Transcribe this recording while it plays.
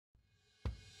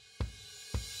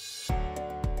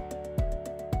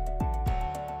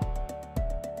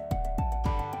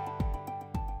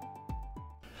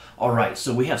All right,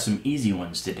 so we have some easy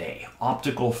ones today.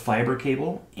 Optical fiber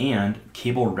cable and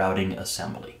cable routing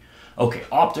assembly. Okay,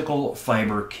 optical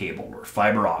fiber cable or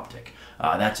fiber optic.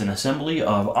 That's an assembly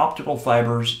of optical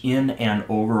fibers in an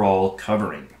overall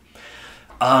covering.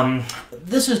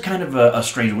 This is kind of a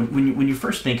strange one. When you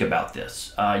first think about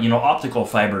this, optical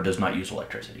fiber does not use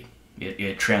electricity.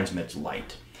 It transmits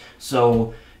light.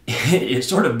 So it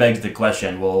sort of begs the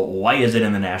question, well, why is it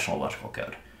in the National Electrical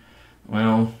Code?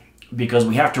 Well, because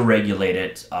we have to regulate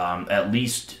it, at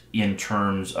least in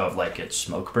terms of like its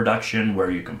smoke production, where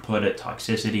you can put it,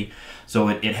 toxicity. So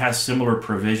it has similar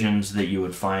provisions that you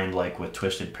would find like with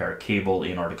twisted pair cable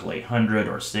in Article 800,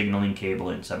 or signaling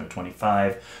cable in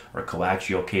 725, or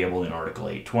coaxial cable in Article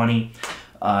 820.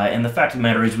 And the fact of the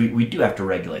matter is we do have to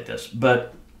regulate this.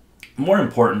 But more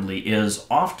importantly is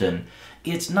often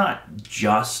it's not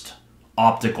just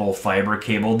optical fiber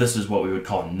cable. This is what we would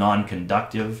call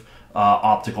non-conductive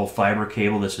optical fiber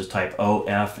cable. This is type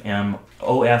OFNR,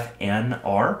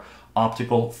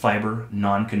 optical fiber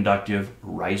non-conductive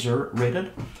riser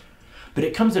rated. But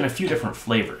it comes in a few different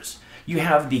flavors. You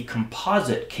have the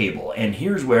composite cable, and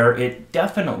here's where it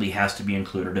definitely has to be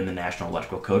included in the National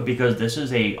Electrical Code, because this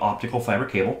is a optical fiber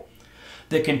cable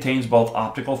that contains both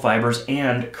optical fibers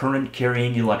and current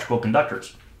carrying electrical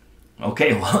conductors.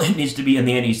 Okay, well, it needs to be in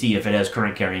the NEC if it has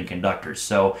current carrying conductors.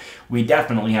 So we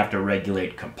definitely have to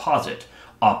regulate composite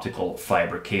optical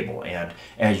fiber cable. And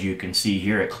as you can see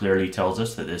here, it clearly tells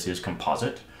us that this is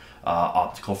composite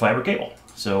optical fiber cable.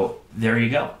 So there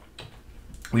you go.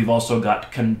 We've also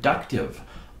got conductive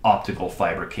optical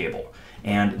fiber cable.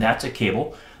 And that's a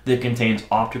cable that contains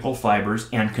optical fibers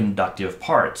and conductive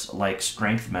parts like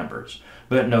strength members,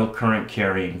 but no current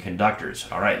carrying conductors.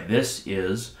 All right, this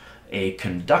is a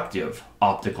conductive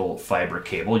optical fiber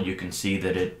cable. You can see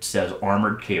that it says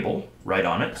armored cable right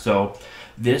on it. So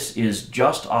this is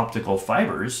just optical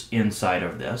fibers inside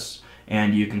of this.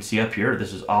 And you can see up here,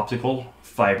 this is optical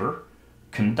fiber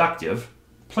conductive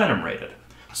plenum rated.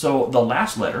 So the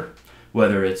last letter,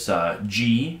 whether it's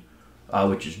G,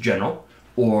 which is general,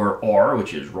 or R,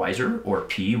 which is riser, or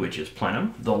P, which is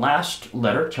plenum, the last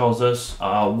letter tells us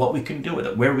what we can do with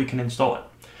it, where we can install it.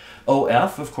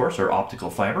 OF, of course, are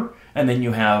optical fiber, and then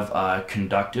you have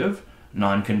conductive,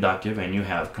 non-conductive, and you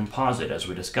have composite, as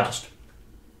we discussed.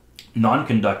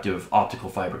 Non-conductive optical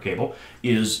fiber cable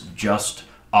is just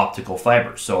optical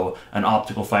fiber, so an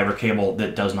optical fiber cable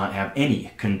that does not have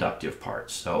any conductive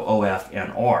parts. So OF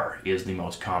and R is the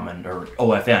most common, or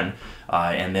OFN,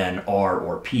 and then R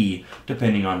or P,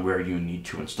 depending on where you need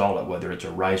to install it, whether it's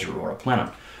a riser or a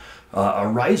plenum. A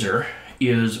riser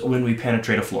is when we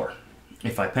penetrate a floor.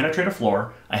 If I penetrate a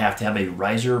floor, I have to have a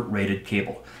riser-rated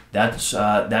cable. That's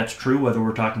true whether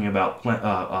we're talking about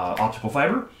optical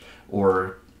fiber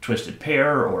or twisted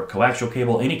pair or coaxial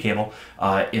cable, any cable.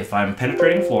 If I'm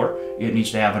penetrating a floor, it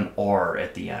needs to have an R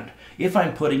at the end. If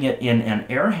I'm putting it in an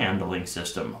air handling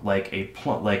system like a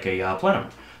plenum,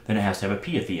 then it has to have a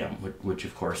P at the end, which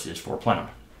of course is for plenum.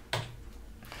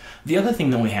 The other thing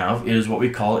that we have is what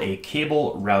we call a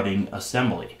cable routing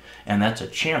assembly, and that's a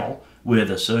channel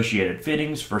with associated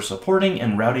fittings for supporting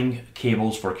and routing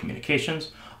cables for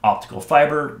communications, optical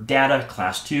fiber, data,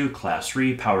 class 2, class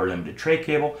 3, power limited tray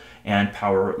cable, and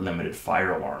power limited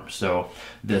fire alarm. So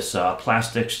this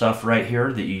plastic stuff right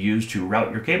here that you use to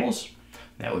route your cables,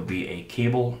 that would be a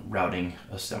cable routing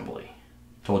assembly.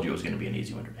 Told you it was going to be an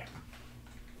easy one today.